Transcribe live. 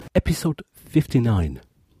Episode 59,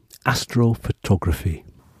 Astrophotography.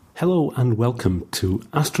 Hello and welcome to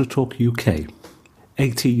Astrotalk UK.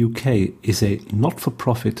 ATUK is a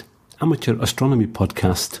not-for-profit amateur astronomy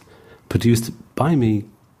podcast produced by me,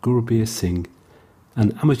 Gurubir Singh,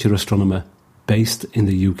 an amateur astronomer based in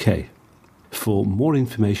the UK. For more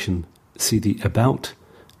information, see the About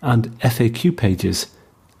and FAQ pages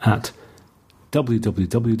at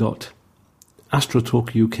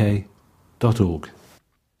www.astrotalkuk.org.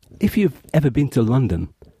 If you've ever been to London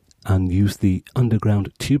and used the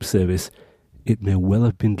underground tube service, it may well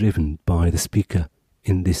have been driven by the speaker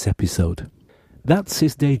in this episode. That's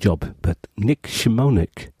his day job, but Nick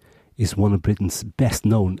Shimonek is one of Britain's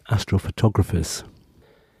best-known astrophotographers.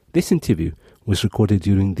 This interview was recorded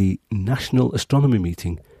during the National Astronomy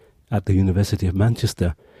Meeting at the University of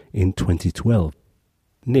Manchester in 2012.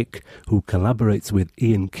 Nick, who collaborates with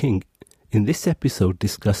Ian King, in this episode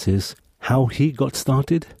discusses how he got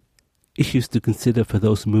started, issues to consider for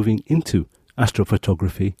those moving into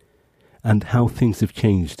astrophotography, and how things have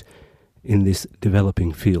changed in this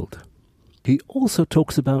developing field. He also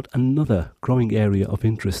talks about another growing area of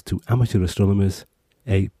interest to amateur astronomers,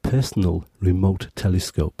 a personal remote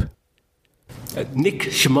telescope. Nick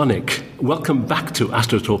Shimonek, welcome back to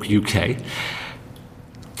Astrotalk UK.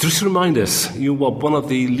 Just remind us, you were one of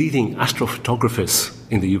the leading astrophotographers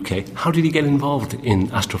in the UK. How did you get involved in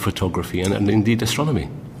astrophotography and indeed astronomy?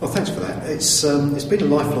 Well, thanks for that. It's been a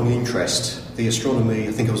lifelong interest. The astronomy,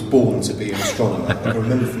 I think I was born to be an astronomer. I can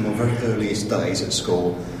remember from my very earliest days at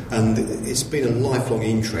school, and it's been a lifelong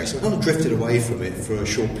interest. I kind of drifted away from it for a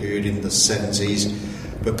short period in the 70s,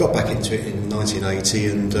 but got back into it in 1980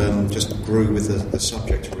 and just grew with the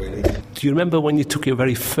subject, really. Do you remember when you took your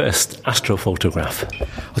very first astrophotograph?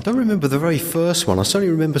 I don't remember the very first one. I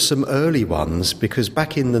certainly remember some early ones, because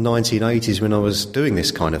back in the 1980s when I was doing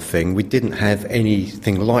this kind of thing, we didn't have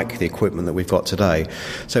anything like the equipment that we've got today.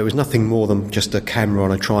 So it was nothing more than just a camera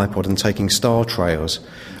on a tripod and taking star trails.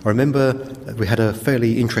 I remember we had a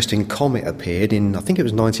fairly interesting comet appeared in, I think it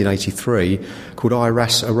was 1983, called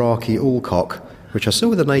Iras-Araki-Alcock, which I saw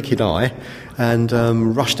with the naked eye, and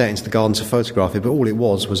rushed out into the garden to photograph it, but all it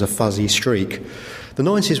was a fuzzy streak. The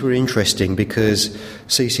 90s were interesting because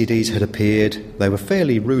CCDs had appeared. They were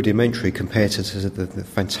fairly rudimentary compared to the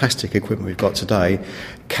fantastic equipment we've got today.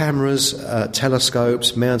 Cameras,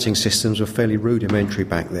 telescopes, mounting systems were fairly rudimentary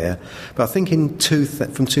back there. But I think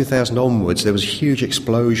from 2000 onwards, there was a huge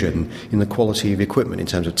explosion in the quality of equipment in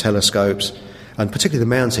terms of telescopes, and particularly the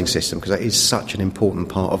mounting system, because that is such an important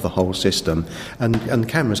part of the whole system. And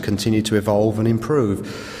cameras continue to evolve and improve.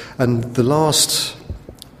 And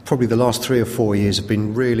probably the last 3 or 4 years have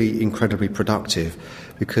been really incredibly productive,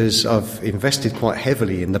 because I've invested quite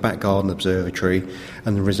heavily in the back garden observatory,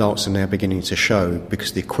 and the results are now beginning to show,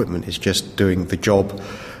 because the equipment is just doing the job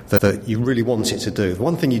that you really want it to do. The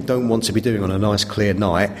one thing you don't want to be doing on a nice clear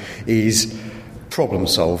night is problem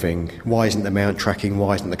solving. Why isn't the mount tracking?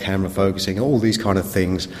 Why isn't the camera focusing? All these kind of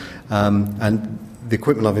things. And the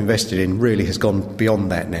equipment I've invested in really has gone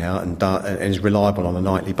beyond that now and is reliable on a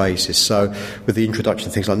nightly basis. So with the introduction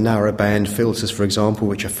of things like narrowband filters, for example,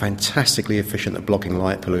 which are fantastically efficient at blocking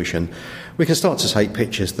light pollution, we can start to take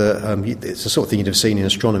pictures that it's the sort of thing you'd have seen in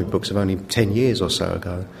astronomy books of only 10 years or so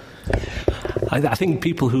ago. I think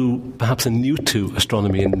people who perhaps are new to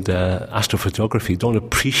astronomy and astrophotography don't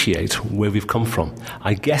appreciate where we've come from.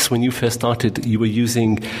 I guess when you first started, you were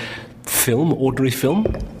using film, ordinary film?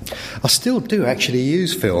 I still do actually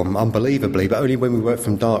use film, unbelievably, but only when we work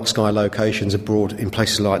from dark sky locations abroad in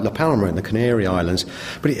places like La Palma and the Canary Islands.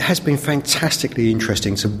 But it has been fantastically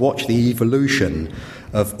interesting to watch the evolution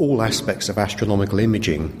of all aspects of astronomical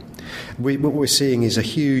imaging. What we're seeing is a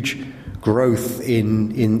huge growth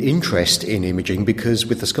in interest in imaging, because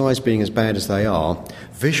with the skies being as bad as they are,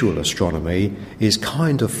 visual astronomy is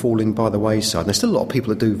kind of falling by the wayside. There's still a lot of people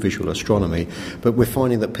that do visual astronomy, but we're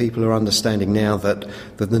finding that people are understanding now that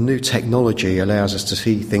the new technology allows us to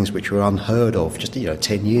see things which were unheard of just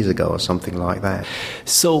 10 years ago or something like that.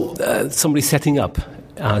 So somebody setting up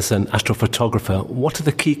as an astrophotographer, what are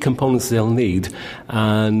the key components they'll need,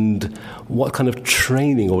 and what kind of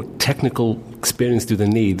training or technical experience do they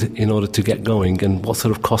need in order to get going, and what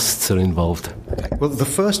sort of costs are involved? Well, the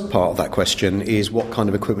first part of that question is what kind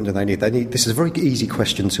of equipment do they need? This is a very easy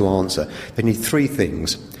question to answer. They need 3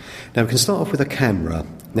 things. Now, we can start off with a camera.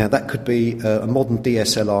 Now, that could be a modern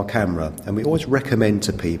DSLR camera, and we always recommend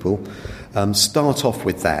to people start off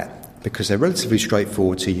with that, because they're relatively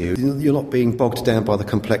straightforward to use. You're not being bogged down by the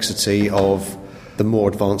complexity of the more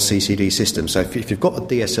advanced CCD system. So if you've got a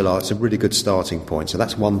DSLR, it's a really good starting point. So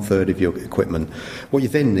that's 1/3 of your equipment. What you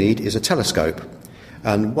then need is a telescope.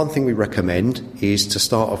 And one thing we recommend is to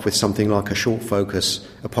start off with something like a short focus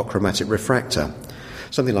apochromatic refractor,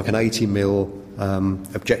 something like an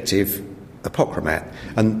 80mm objective apochromat.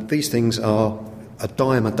 And these things are a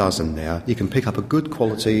dime a dozen now. You can pick up a good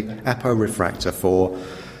quality apo refractor for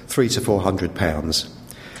 £300 to £400.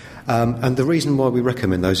 And the reason why we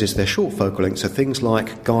recommend those is they're short focal length, so things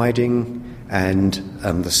like guiding and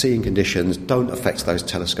the seeing conditions don't affect those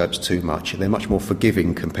telescopes too much. They're much more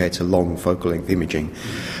forgiving compared to long focal length imaging.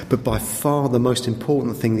 But by far the most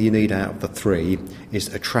important thing that you need out of the three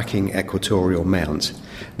is a tracking equatorial mount.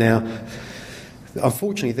 Now,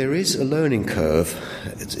 unfortunately, there is a learning curve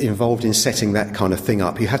involved in setting that kind of thing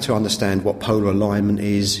up. You have to understand what polar alignment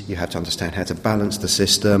is. You have to understand how to balance the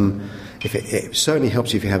system. It certainly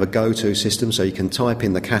helps you if you have a go-to system, so you can type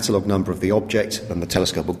in the catalogue number of the object and the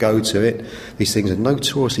telescope will go to it. These things are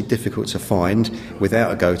notoriously difficult to find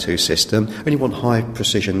without a go-to system. And you want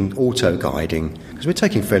high-precision auto-guiding, because we're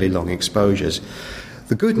taking fairly long exposures.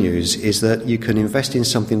 The good news is that you can invest in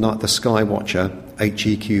something like the Skywatcher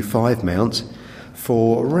HEQ5 mount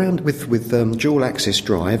for around with dual axis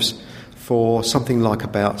drives for something like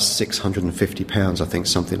about £650, I think,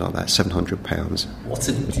 something like that, £700.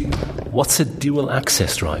 What's a dual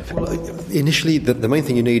access drive? Well, initially, the main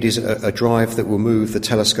thing you need is a drive that will move the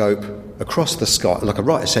telescope across the sky, like a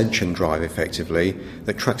right ascension drive, effectively,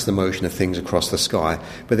 that tracks the motion of things across the sky.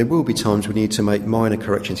 But there will be times we need to make minor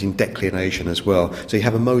corrections in declination as well. So you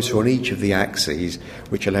have a motor on each of the axes,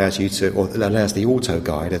 which allows allows the auto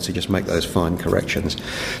guider to just make those fine corrections.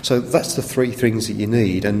 So that's the three things that you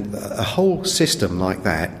need, and a whole system like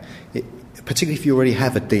that, particularly if you already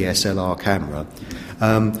have a DSLR camera.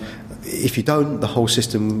 If you don't, the whole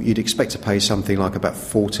system, you'd expect to pay something like about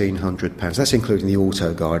 £1,400. That's including the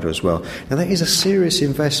auto guider as well. Now, that is a serious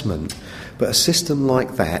investment, but a system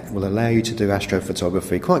like that will allow you to do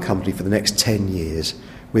astrophotography quite comfortably for the next 10 years.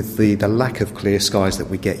 With the lack of clear skies that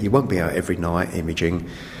we get, you won't be out every night imaging.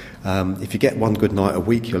 If you get one good night a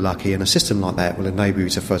week, you're lucky, and a system like that will enable you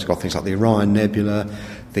to photograph things like the Orion Nebula,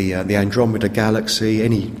 the Andromeda Galaxy,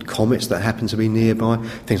 any comets that happen to be nearby,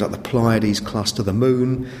 things like the Pleiades cluster, the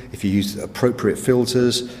Moon. If you use appropriate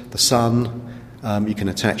filters, the Sun, you can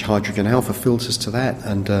attach hydrogen alpha filters to that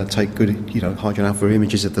and take good, hydrogen alpha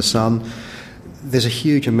images of the Sun. There's a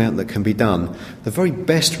huge amount that can be done. The very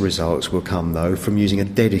best results will come, though, from using a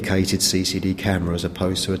dedicated CCD camera as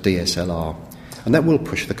opposed to a DSLR. And that will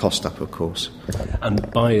push the cost up, of course.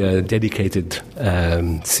 And by a dedicated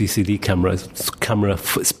CCD camera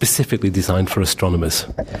specifically designed for astronomers.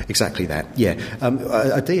 Exactly that, yeah.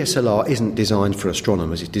 A DSLR isn't designed for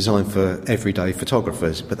astronomers, it's designed for everyday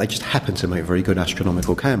photographers, but they just happen to make very good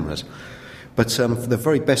astronomical cameras. But the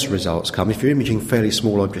very best results come, if you're imaging fairly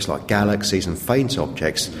small objects like galaxies and faint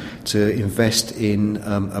objects, to invest in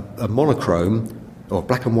a monochrome or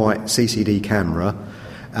black and white CCD camera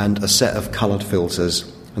and a set of coloured filters.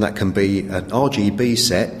 And that can be an RGB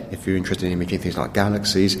set, if you're interested in imaging things like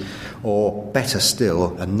galaxies, or better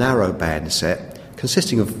still, a narrow band set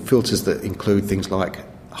consisting of filters that include things like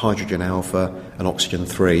hydrogen alpha and oxygen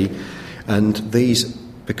 3. And these,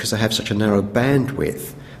 because they have such a narrow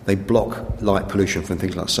bandwidth, they block light pollution from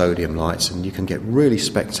things like sodium lights, and you can get really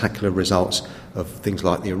spectacular results of things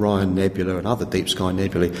like the Orion Nebula and other deep sky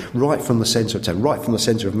nebulae right from the centre of town, right from the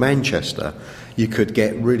centre of Manchester. You could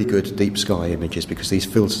get really good deep sky images because these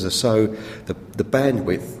filters are so, the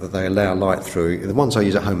bandwidth that they allow light through, the ones I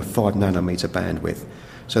use at home are 5 nanometre bandwidth,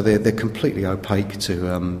 so they're completely opaque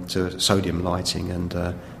to sodium lighting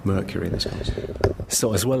and mercury and this kind of stuff.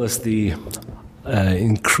 So as well as the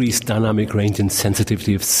increased dynamic range and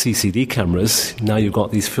sensitivity of CCD cameras, now you've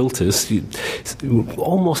got these filters, you've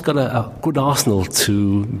almost got a good arsenal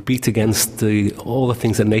to beat against all the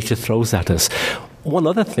things that nature throws at us. One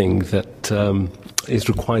other thing that is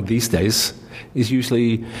required these days is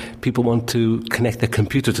usually people want to connect their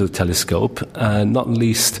computer to the telescope, not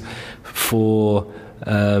least for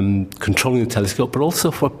controlling the telescope, but also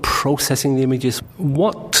for processing the images.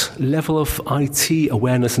 What level of IT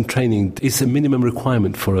awareness and training is a minimum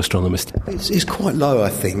requirement for astronomers? It's quite low, I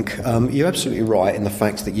think. You're absolutely right in the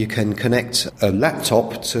fact that you can connect a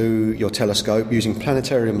laptop to your telescope using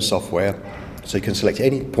planetarium software, so you can select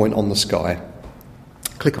any point on the sky,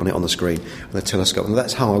 click on it on the screen on the telescope, and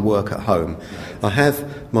that's how I work at home. I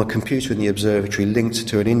have my computer in the observatory linked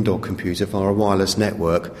to an indoor computer via a wireless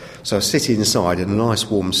network. So I sit inside in a nice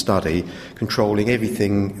warm study, controlling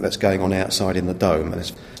everything that's going on outside in the dome.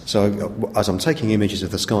 So as I'm taking images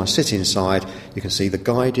of the sky, I sit inside, you can see the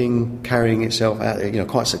guiding carrying itself out,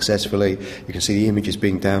 quite successfully. You can see the images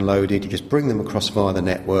being downloaded. You just bring them across via the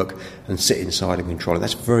network and sit inside and control it.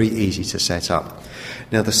 That's very easy to set up.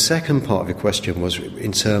 Now, the second part of your question was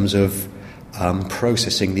in terms of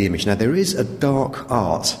processing the image. Now, there is a dark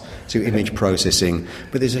art to image processing,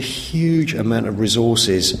 but there's a huge amount of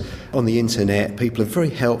resources on the internet. People are very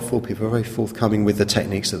helpful, people are very forthcoming with the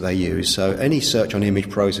techniques that they use. So any search on image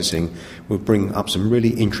processing will bring up some really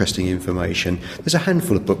interesting information. There's a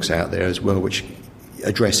handful of books out there as well which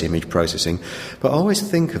address image processing, but I always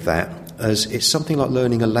think of that as it's something like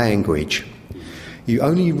learning a language. You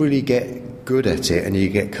only really get good at it and you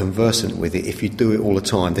get conversant with it if you do it all the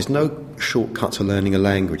time. There's no shortcut to learning a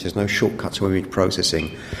language, there's no shortcut to image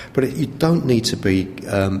processing, but you don't need to be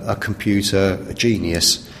a computer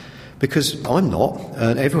genius, because I'm not,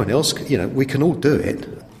 and everyone else, we can all do it.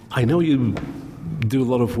 I know you do a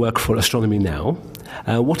lot of work for astronomy now.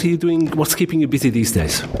 What are you doing? What's keeping you busy these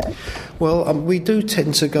days? Well, we do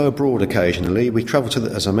tend to go abroad occasionally. We travel to,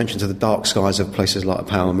 as I mentioned, to the dark skies of places like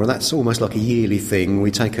Palma, and that's almost like a yearly thing.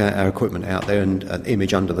 We take our equipment out there and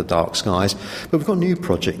image under the dark skies. But we've got a new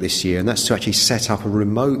project this year, and that's to actually set up a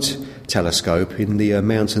remote telescope in the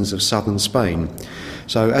mountains of southern Spain.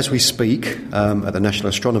 So as we speak, at the National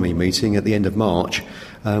Astronomy meeting at the end of March,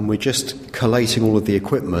 we're just collating all of the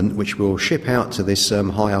equipment, which we'll ship out to this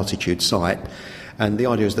high-altitude site. And the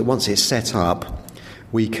idea is that once it's set up,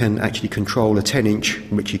 we can actually control a 10-inch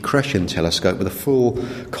Ritchie-Chrétien telescope with a full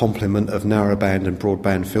complement of narrowband and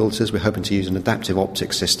broadband filters. We're hoping to use an adaptive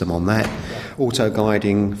optics system on that, full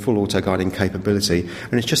auto-guiding capability.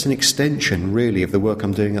 And it's just an extension, really, of the work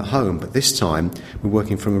I'm doing at home. But this time, we're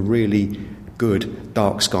working from a really good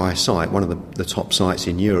dark sky site, one of the top sites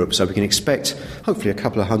in Europe. So we can expect, hopefully, a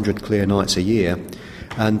couple of hundred clear nights a year,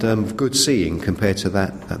 and good seeing compared to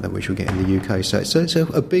that which we get in the UK. So it's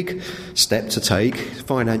a big step to take,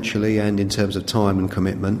 financially and in terms of time and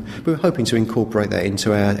commitment. We're hoping to incorporate that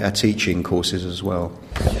into our teaching courses as well.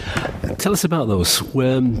 Tell us about those.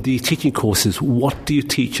 The teaching courses, what do you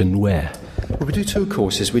teach and where? Well, we do two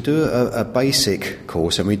courses. We do a basic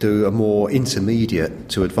course and we do a more intermediate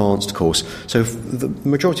to advanced course. So the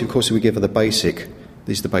majority of courses we give are the basic.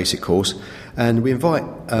 This is the basic course, and we invite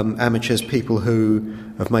amateurs, people who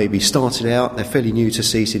have maybe started out, they're fairly new to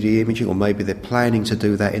CCD imaging, or maybe they're planning to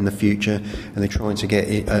do that in the future, and they're trying to get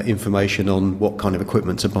information on what kind of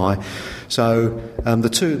equipment to buy. So the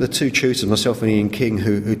two tutors, myself and Ian King,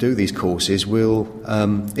 who do these courses,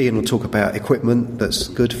 Ian will talk about equipment that's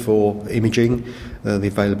good for imaging, the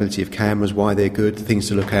availability of cameras, why they're good, things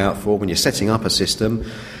to look out for when you're setting up a system,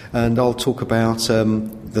 and I'll talk about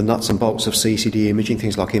the nuts and bolts of CCD imaging,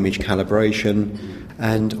 things like image calibration,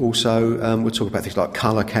 and also we'll talk about things like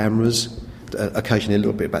colour cameras, occasionally a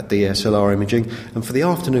little bit about DSLR imaging. And for the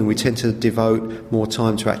afternoon, we tend to devote more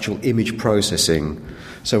time to actual image processing.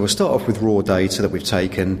 So we'll start off with raw data that we've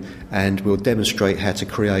taken, and we'll demonstrate how to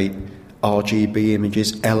create RGB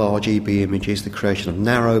images, LRGB images, the creation of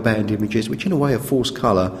narrowband images, which in a way are false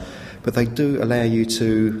colour, but they do allow you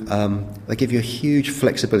to, they give you a huge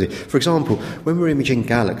flexibility. For example, when we're imaging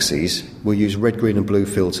galaxies, we'll use red, green and blue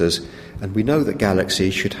filters, and we know that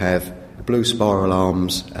galaxies should have blue spiral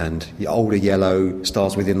arms and the older yellow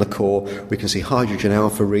stars within the core. We can see hydrogen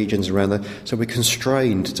alpha regions around there, so we're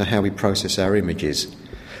constrained to how we process our images.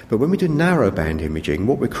 But when we do narrowband imaging,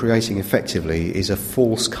 what we're creating effectively is a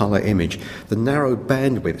false colour image. The narrow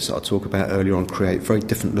bandwidths that I talked about earlier on create very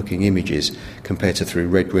different looking images compared to through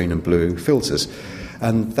red, green and blue filters.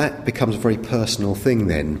 And that becomes a very personal thing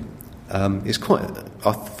then. I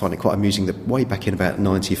find it quite amusing that way back in about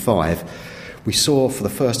 95, we saw for the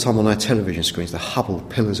first time on our television screens the Hubble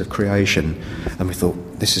Pillars of Creation, and we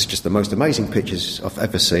thought, this is just the most amazing pictures I've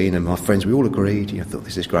ever seen, and my friends, we all agreed, thought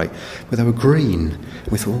this is great. But they were green.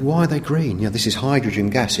 We thought, well, why are they green? This is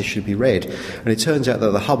hydrogen gas, it should be red. And it turns out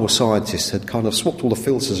that the Hubble scientists had kind of swapped all the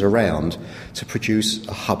filters around to produce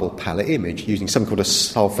a Hubble palette image using something called a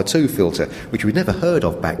sulfur 2 filter, which we'd never heard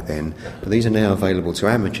of back then, but these are now available to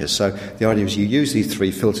amateurs. So the idea is you use these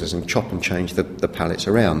three filters and chop and change the palettes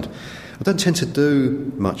around. I don't tend to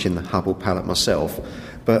do much in the Hubble palette myself,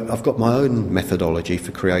 but I've got my own methodology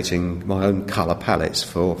for creating my own colour palettes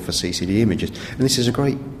for CCD images. And this is a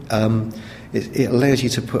great... it allows you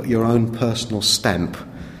to put your own personal stamp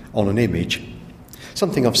on an image.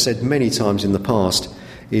 Something I've said many times in the past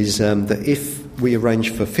is that if we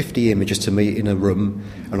arranged for 50 images to meet in a room,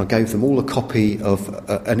 and I gave them all a copy of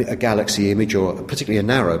a galaxy image, or particularly a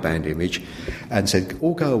narrowband image, and said,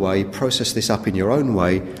 all go away, process this up in your own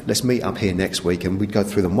way, let's meet up here next week. And we'd go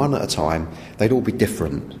through them one at a time. They'd all be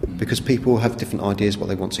different, because people have different ideas what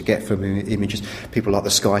they want to get from images. People like the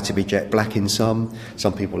sky to be jet black in some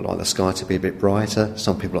people like the sky to be a bit brighter,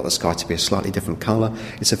 some people like the sky to be a slightly different colour.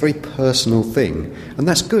 It's a very personal thing, and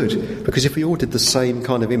that's good, because if we all did the same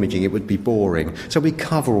kind of imaging, it would be boring. So we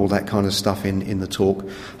cover all that kind of stuff in the talk,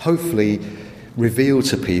 hopefully reveal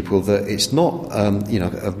to people that it's not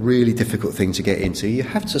a really difficult thing to get into. You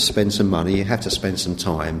have to spend some money, you have to spend some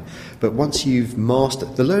time, but once you've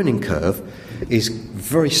mastered, the learning curve is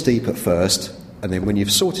very steep at first, and then when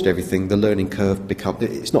you've sorted everything, the learning curve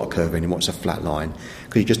it's not a curve anymore, it's a flat line,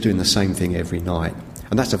 because you're just doing the same thing every night.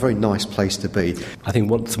 And that's a very nice place to be. I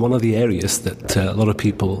think it's one of the areas that a lot of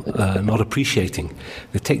people are not appreciating.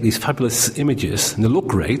 They take these fabulous images and they look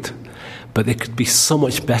great, but they could be so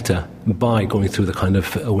much better by going through the kind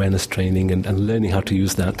of awareness training and learning how to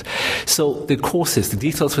use that. So the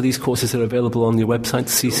details for these courses are available on your website,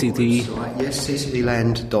 CCD? Yes,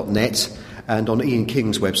 ccdland.net. And on Ian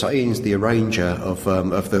King's website. Ian's the arranger of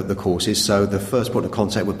the courses, so the first point of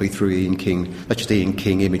contact would be through Ian King. That's just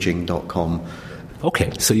iankingimaging.com.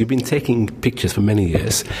 Okay, so you've been taking pictures for many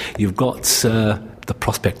years. You've got the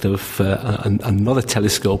prospect of another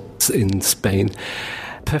telescope in Spain.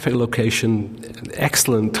 Perfect location,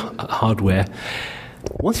 excellent hardware.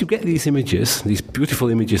 Once you get these images, these beautiful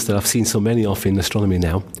images that I've seen so many of in astronomy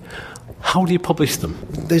now, how do you publish them?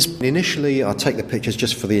 Initially, I take the pictures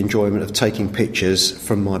just for the enjoyment of taking pictures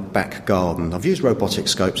from my back garden. I've used robotic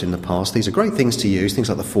scopes in the past. These are great things to use, things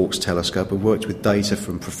like the Fawkes telescope. I've worked with data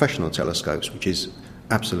from professional telescopes, which is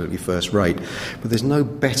absolutely first rate. But there's no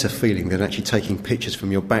better feeling than actually taking pictures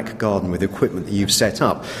from your back garden with equipment that you've set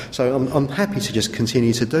up. So I'm happy to just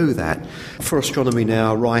continue to do that. For astronomy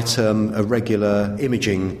now, I write a regular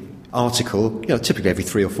imaging article, typically every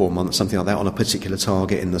 3 or 4 months, something like that, on a particular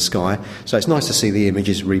target in the sky. So it's nice to see the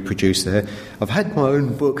images reproduced there. I've had my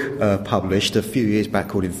own book published a few years back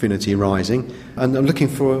called Infinity Rising, and I'm looking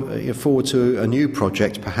forward to a new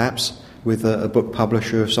project, perhaps, with a book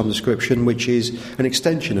publisher of some description, which is an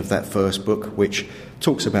extension of that first book, which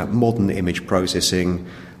talks about modern image processing,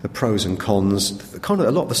 the pros and cons, kind of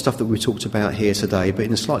a lot of the stuff that we talked about here today, but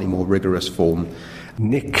in a slightly more rigorous form.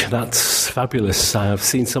 Nick, that's fabulous. I've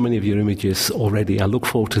seen so many of your images already. I look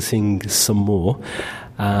forward to seeing some more.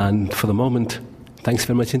 And for the moment, thanks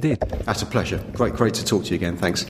very much indeed. That's a pleasure. Great to talk to you again. Thanks.